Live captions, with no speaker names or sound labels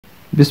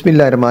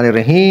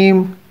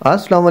Bismillahirrahmanirrahim.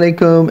 Assalamu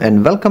alaikum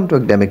and welcome to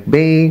Academic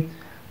Bay.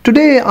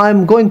 Today I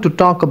am going to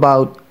talk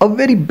about a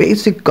very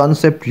basic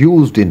concept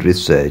used in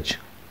research: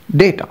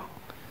 data.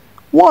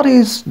 What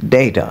is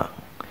data?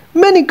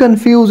 Many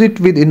confuse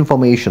it with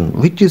information,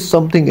 which is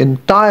something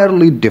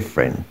entirely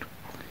different.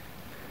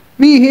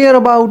 We hear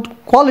about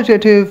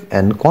qualitative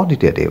and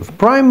quantitative,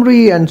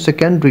 primary and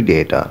secondary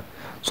data.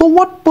 So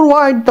what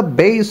provides the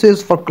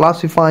basis for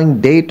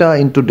classifying data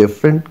into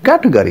different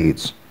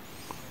categories?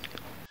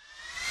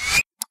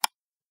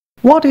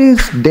 What is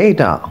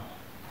data?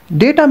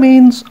 Data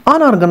means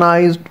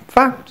unorganized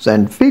facts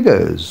and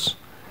figures.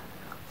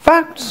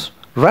 Facts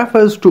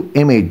refers to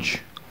image,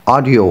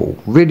 audio,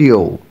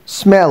 video,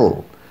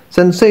 smell,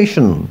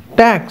 sensation,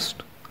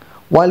 text,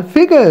 while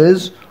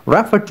figures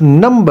refer to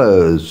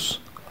numbers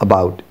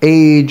about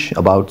age,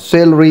 about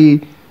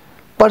salary,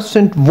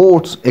 percent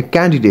votes a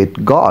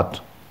candidate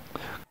got.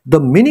 The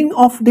meaning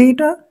of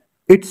data,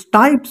 its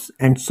types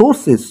and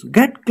sources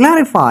get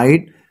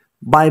clarified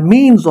by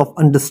means of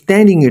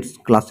understanding its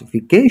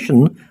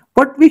classification,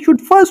 but we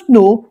should first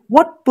know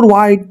what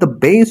provides the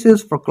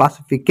basis for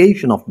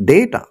classification of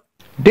data.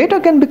 Data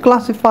can be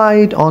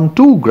classified on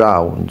two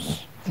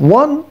grounds.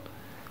 One,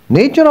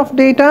 nature of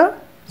data.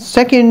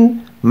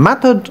 Second,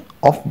 method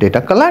of data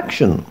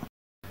collection.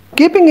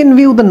 Keeping in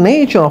view the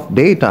nature of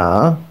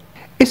data,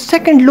 a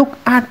second look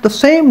at the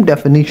same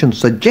definition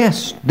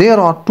suggests there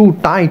are two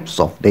types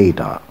of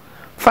data: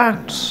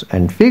 facts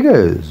and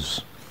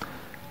figures.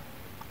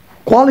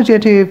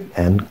 Qualitative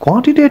and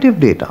quantitative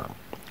data.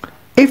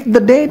 If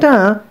the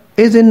data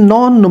is in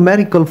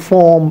non-numerical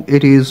form,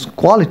 it is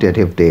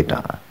qualitative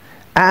data.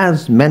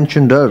 As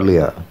mentioned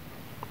earlier,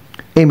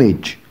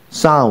 image,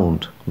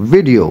 sound,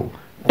 video,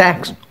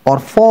 text are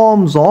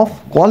forms of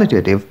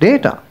qualitative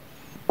data.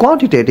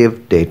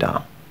 Quantitative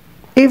data.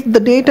 If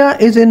the data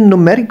is in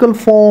numerical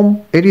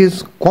form, it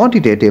is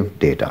quantitative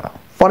data.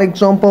 For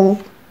example,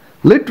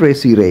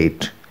 literacy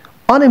rate,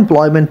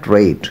 unemployment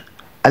rate,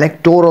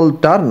 electoral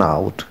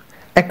turnout,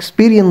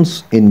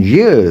 experience in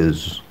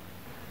years.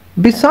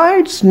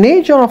 Besides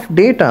nature of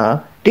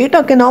data,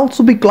 data can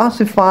also be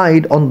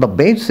classified on the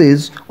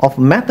basis of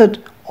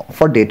method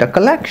for data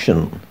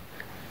collection.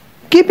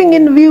 Keeping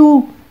in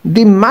view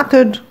the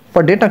method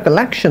for data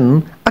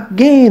collection,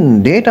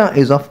 again data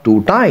is of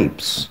two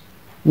types.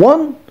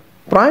 One,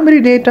 primary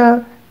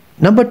data.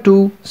 Number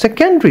two,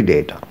 secondary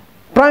data.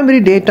 Primary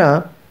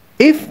data.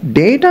 If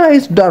data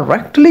is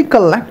directly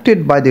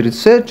collected by the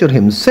researcher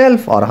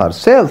himself or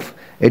herself,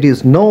 it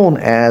is known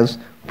as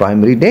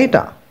primary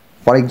data.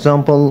 For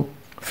example,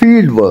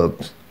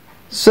 fieldwork,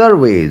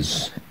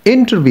 surveys,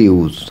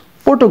 interviews,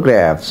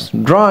 photographs,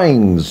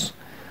 drawings,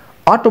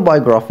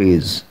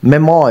 autobiographies,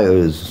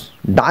 memoirs,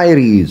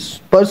 diaries,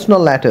 personal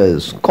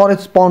letters,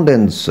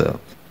 correspondence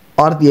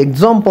are the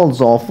examples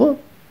of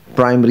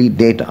primary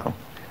data.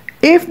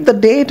 If the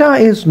data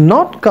is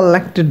not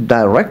collected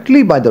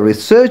directly by the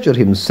researcher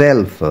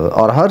himself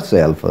or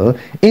herself,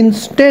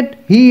 instead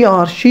he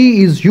or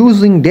she is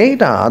using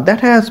data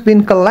that has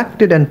been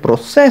collected and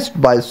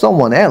processed by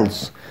someone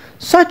else,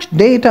 such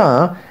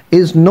data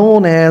is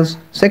known as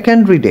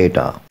secondary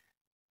data.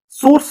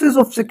 Sources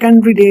of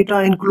secondary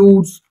data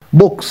includes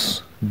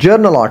books,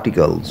 journal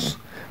articles,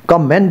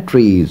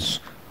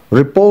 commentaries,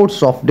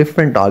 reports of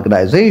different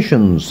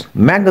organizations,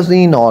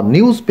 magazine or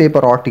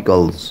newspaper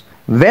articles,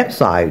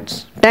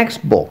 websites,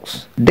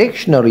 textbooks,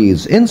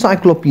 dictionaries,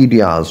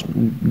 encyclopedias,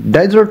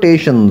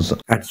 dissertations,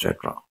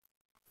 etc.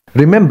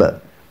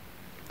 Remember,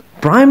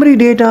 primary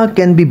data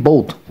can be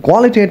both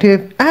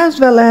qualitative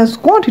as well as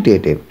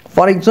quantitative.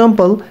 For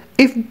example,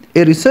 if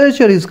a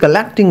researcher is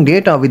collecting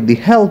data with the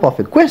help of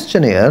a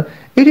questionnaire,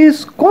 it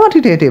is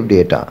quantitative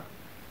data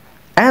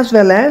as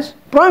well as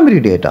primary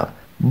data.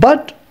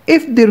 But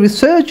if the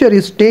researcher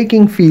is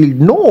taking field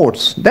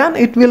notes, then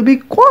it will be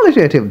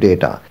qualitative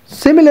data.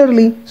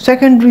 Similarly,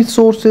 secondary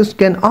sources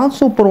can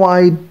also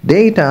provide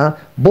data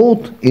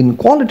both in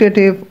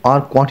qualitative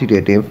or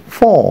quantitative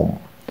form.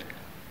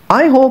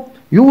 I hope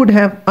you would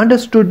have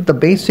understood the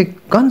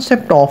basic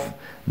concept of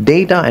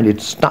data and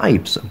its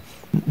types.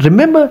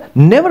 Remember,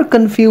 never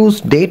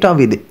confuse data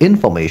with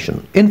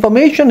information.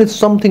 Information is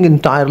something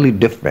entirely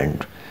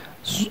different.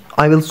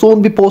 I will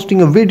soon be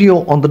posting a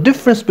video on the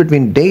difference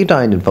between data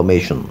and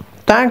information.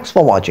 Thanks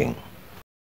for watching.